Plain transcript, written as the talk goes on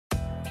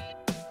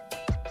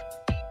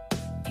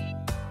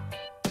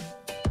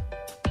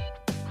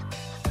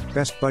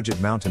Best budget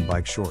mountain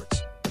bike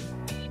shorts.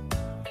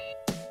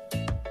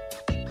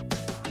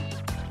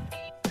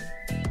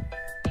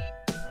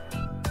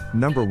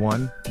 Number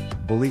 1.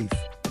 Belief.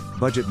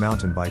 Budget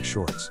mountain bike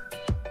shorts.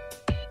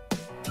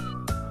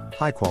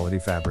 High quality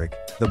fabric.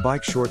 The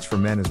bike shorts for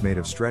men is made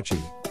of stretchy,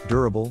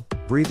 durable,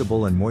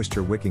 breathable and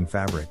moisture wicking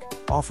fabric,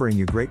 offering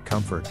you great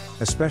comfort,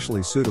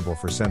 especially suitable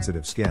for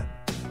sensitive skin.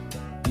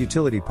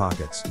 Utility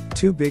pockets.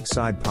 2 big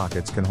side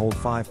pockets can hold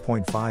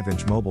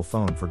 5.5-inch mobile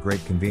phone for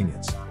great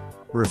convenience.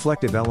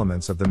 Reflective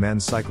elements of the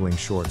men's cycling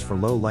shorts for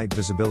low light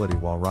visibility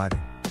while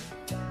riding.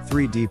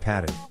 3D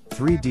padding.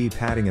 3D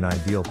padding in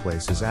ideal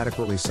place is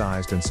adequately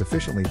sized and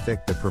sufficiently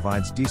thick that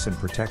provides decent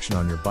protection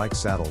on your bike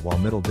saddle while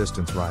middle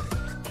distance riding.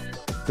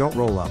 Don't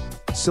roll up.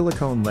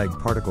 Silicone leg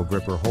particle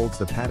gripper holds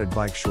the padded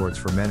bike shorts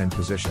for men in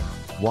position.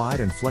 Wide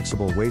and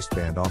flexible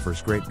waistband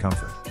offers great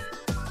comfort.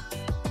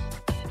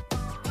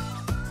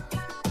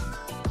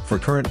 For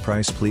current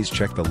price, please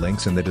check the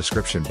links in the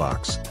description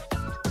box.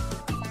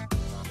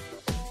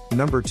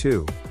 Number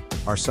 2.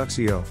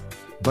 Arsuxio.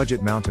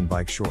 Budget mountain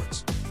bike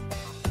shorts.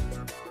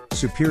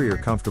 Superior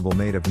comfortable,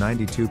 made of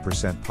 92%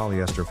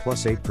 polyester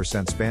plus 8%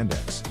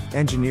 spandex,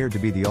 engineered to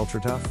be the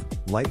ultra-tough,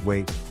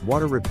 lightweight,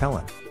 water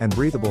repellent, and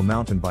breathable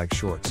mountain bike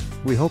shorts.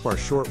 We hope our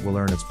short will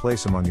earn its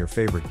place among your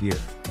favorite gear.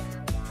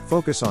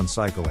 Focus on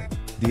cycling.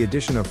 The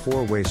addition of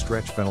 4-way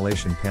stretch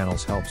ventilation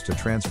panels helps to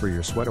transfer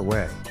your sweat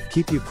away,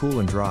 keep you cool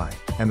and dry,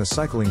 and the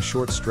cycling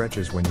short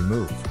stretches when you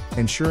move,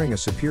 ensuring a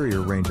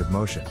superior range of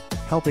motion,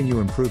 helping you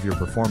improve your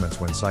performance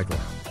when cycling.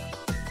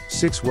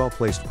 6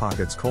 well-placed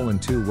pockets: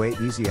 2-way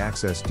easy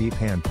access deep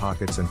hand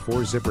pockets and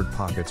 4 zippered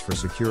pockets for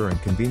secure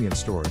and convenient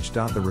storage.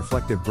 The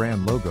reflective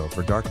brand logo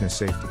for darkness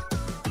safety.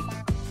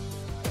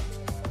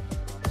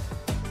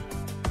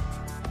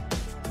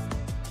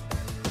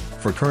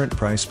 For current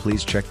price,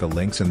 please check the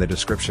links in the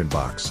description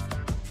box.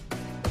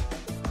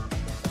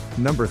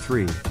 Number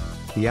 3.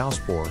 The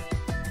Auspor.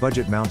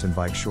 Budget mountain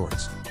bike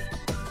shorts.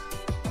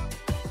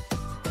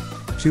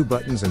 2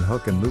 buttons and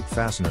hook and loop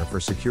fastener for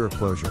secure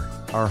closure.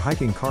 Our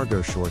hiking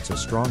cargo shorts a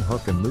strong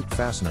hook and loop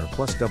fastener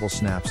plus double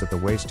snaps at the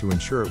waist to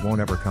ensure it won't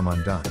ever come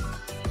undone.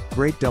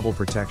 Great double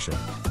protection.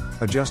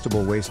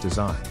 Adjustable waist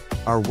design.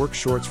 Our work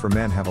shorts for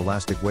men have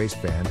elastic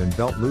waistband and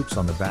belt loops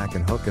on the back,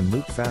 and hook and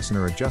loop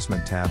fastener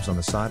adjustment tabs on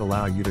the side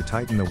allow you to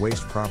tighten the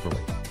waist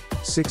properly.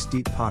 6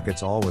 deep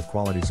pockets, all with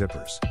quality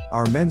zippers.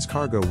 Our men's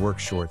cargo work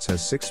shorts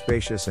has 6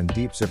 spacious and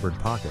deep zippered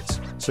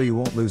pockets, so you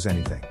won't lose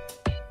anything.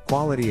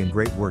 Quality and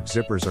great work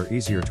zippers are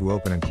easier to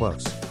open and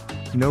close.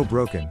 No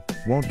broken,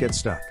 won't get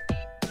stuck.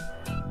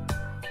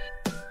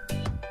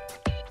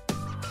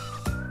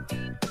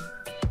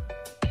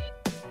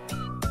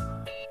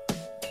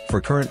 For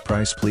current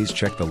price, please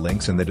check the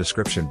links in the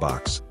description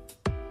box.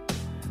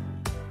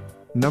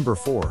 Number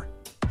 4.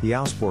 The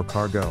Auspor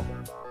Cargo.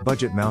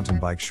 Budget mountain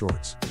bike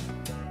shorts.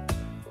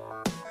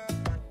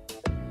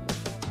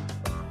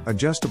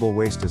 Adjustable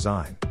waist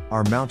design.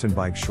 Our mountain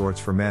bike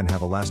shorts for men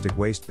have elastic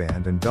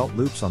waistband and belt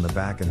loops on the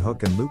back, and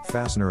hook and loop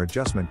fastener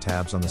adjustment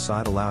tabs on the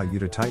side allow you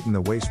to tighten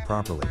the waist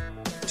properly.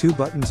 2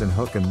 buttons and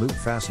hook and loop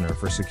fastener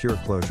for secure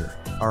closure.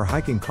 Our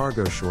hiking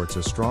cargo shorts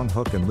a strong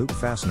hook and loop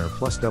fastener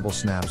plus double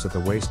snaps at the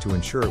waist to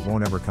ensure it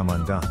won't ever come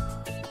undone.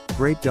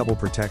 Great double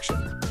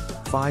protection.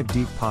 5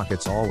 deep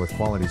pockets, all with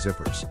quality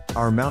zippers.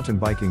 Our mountain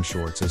biking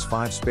shorts has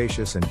 5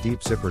 spacious and deep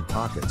zippered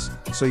pockets,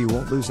 so you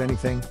won't lose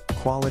anything.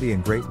 Quality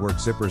and great work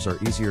zippers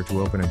are easier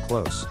to open and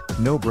close.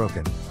 No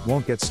broken,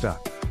 won't get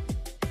stuck.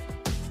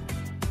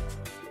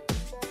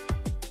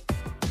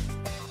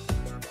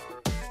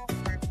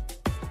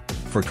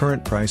 For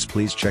current price,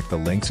 please check the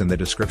links in the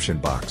description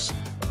box.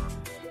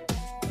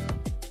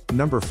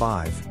 Number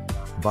 5.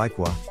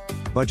 Baggy.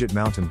 Budget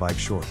mountain bike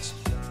shorts.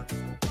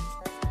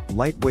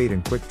 Lightweight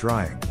and quick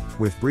drying,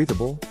 with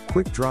breathable,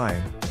 quick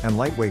drying, and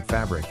lightweight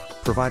fabric,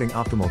 providing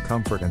optimal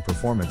comfort and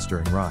performance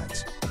during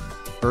rides.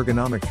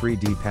 Ergonomic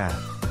 3D pad.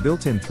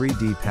 Built-in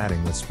 3D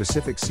padding with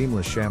specific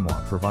seamless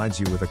chamois provides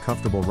you with a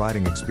comfortable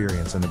riding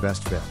experience and the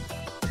best fit.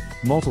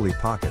 Multi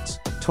pockets.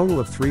 Total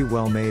of 3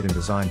 well-made and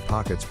designed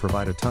pockets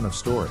provide a ton of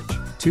storage.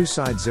 2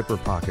 side zipper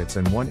pockets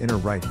and 1 inner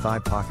right thigh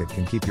pocket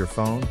can keep your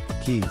phone,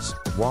 keys,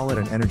 wallet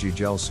and energy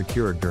gels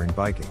secured during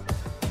biking.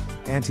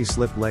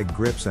 Anti-slip leg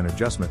grips and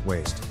adjustment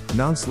waist.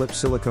 Non-slip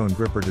silicone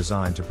gripper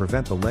designed to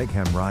prevent the leg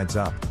hem rides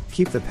up.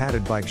 Keep the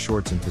padded bike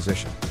shorts in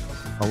position.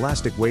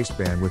 Elastic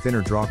waistband with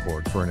inner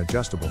drawcord for an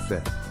adjustable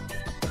fit.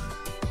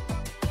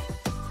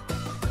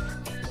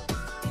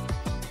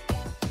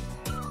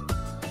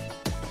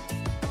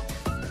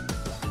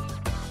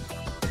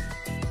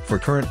 For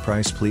current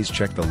price, please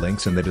check the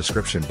links in the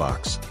description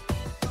box.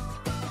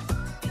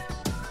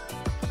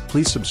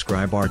 Please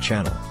subscribe our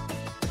channel.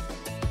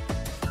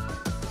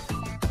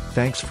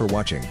 Thanks for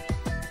watching.